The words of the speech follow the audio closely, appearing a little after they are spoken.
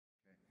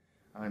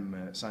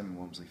I'm Simon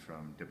Walmsley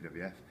from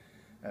WWF.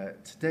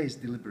 Today's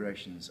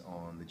deliberations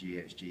on the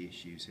GHG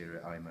issues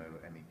here at IMO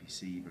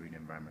MEPC, Marine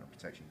Environmental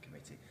Protection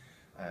Committee.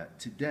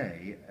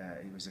 Today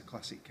it was a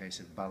classic case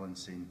of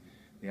balancing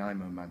the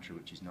IMO mantra,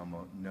 which is no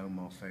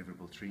more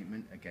favourable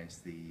treatment,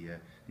 against the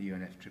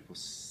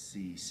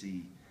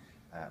UNFCCC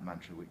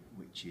mantra,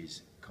 which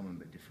is common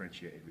but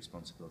differentiated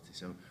responsibility.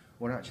 So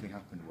what actually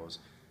happened was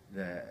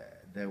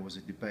there was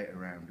a debate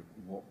around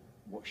what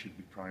should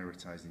be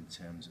prioritised in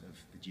terms of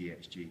the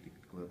GHG,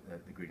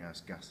 the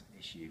greenhouse gas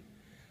issue,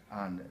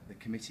 and the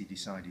committee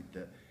decided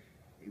that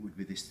it would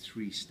be this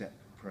three-step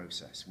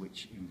process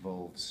which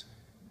involves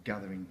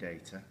gathering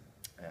data,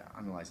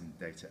 analysing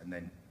the data, and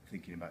then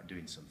thinking about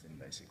doing something,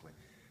 basically.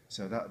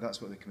 So that's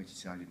what the committee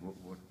decided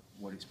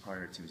what its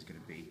priority was going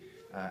to be,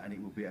 and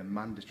it will be a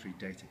mandatory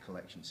data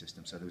collection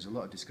system. So there was a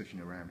lot of discussion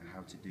around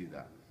how to do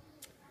that.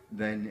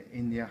 Then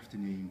in the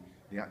afternoon,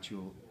 the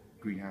actual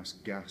greenhouse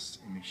gas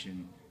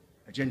emission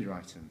agenda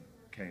item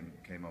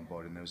came on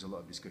board, and there was a lot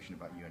of discussion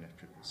about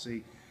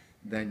UNFCCC.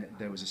 Then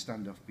there was a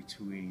standoff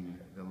between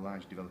the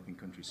large developing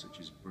countries such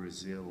as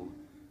Brazil,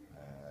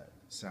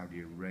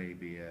 Saudi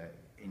Arabia,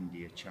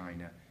 India,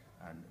 China,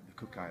 and the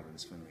Cook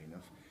Islands, funnily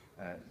enough.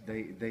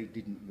 They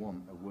didn't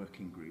want a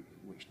working group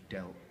which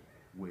dealt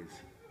with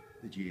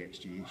the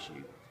GHG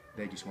issue.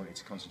 They just wanted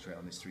to concentrate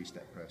on this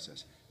three-step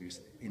process,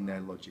 because in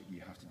their logic you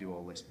have to do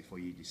all this before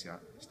you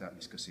start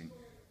discussing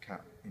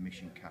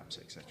emission caps,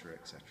 etc.,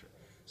 etc.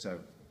 So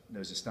there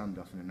was a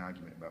standoff and an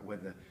argument about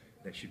whether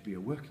there should be a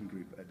working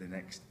group at the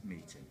next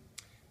meeting.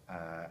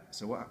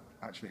 So what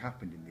actually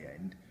happened in the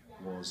end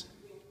was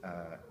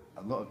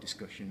a lot of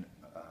discussion,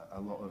 a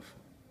lot of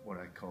what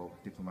I call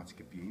diplomatic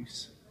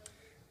abuse,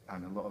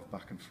 and a lot of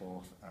back and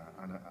forth,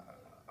 and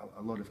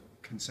a lot of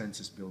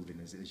consensus building,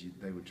 as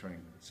they would try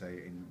and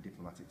say in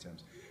diplomatic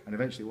terms. And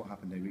eventually what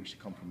happened, they reached a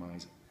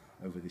compromise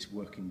over this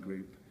working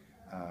group.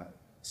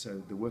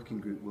 So the working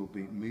group will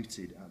be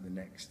mooted at the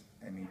next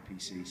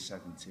MEPC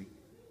 70,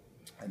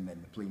 and then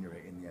the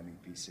plenary in the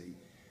MEPC,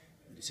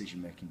 the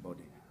decision-making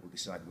body, will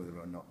decide whether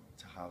or not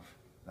to have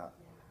that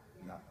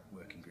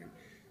working group.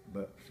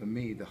 But for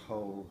me, the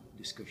whole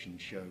discussion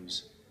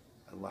shows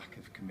a lack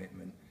of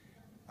commitment,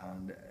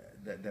 and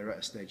that they're at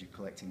a stage of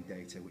collecting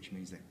data, which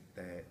means that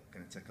they're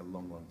going to take a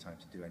long time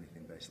to do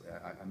anything, basically.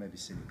 I may be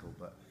cynical,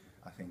 but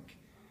I think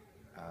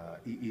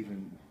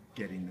even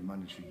getting the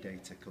mandatory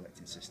data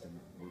collecting system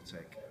will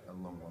take a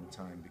long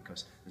time,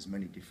 because there's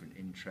many different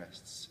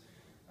interests,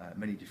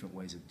 many different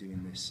ways of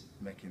doing this.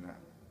 Making that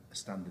a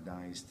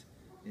standardised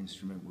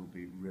instrument will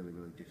be really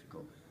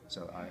difficult.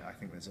 So I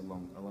think there's a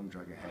long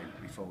drag ahead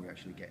before we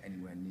actually get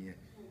anywhere near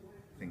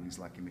things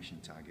like emission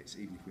targets,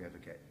 even if we ever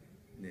get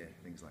near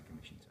things like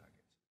emission targets.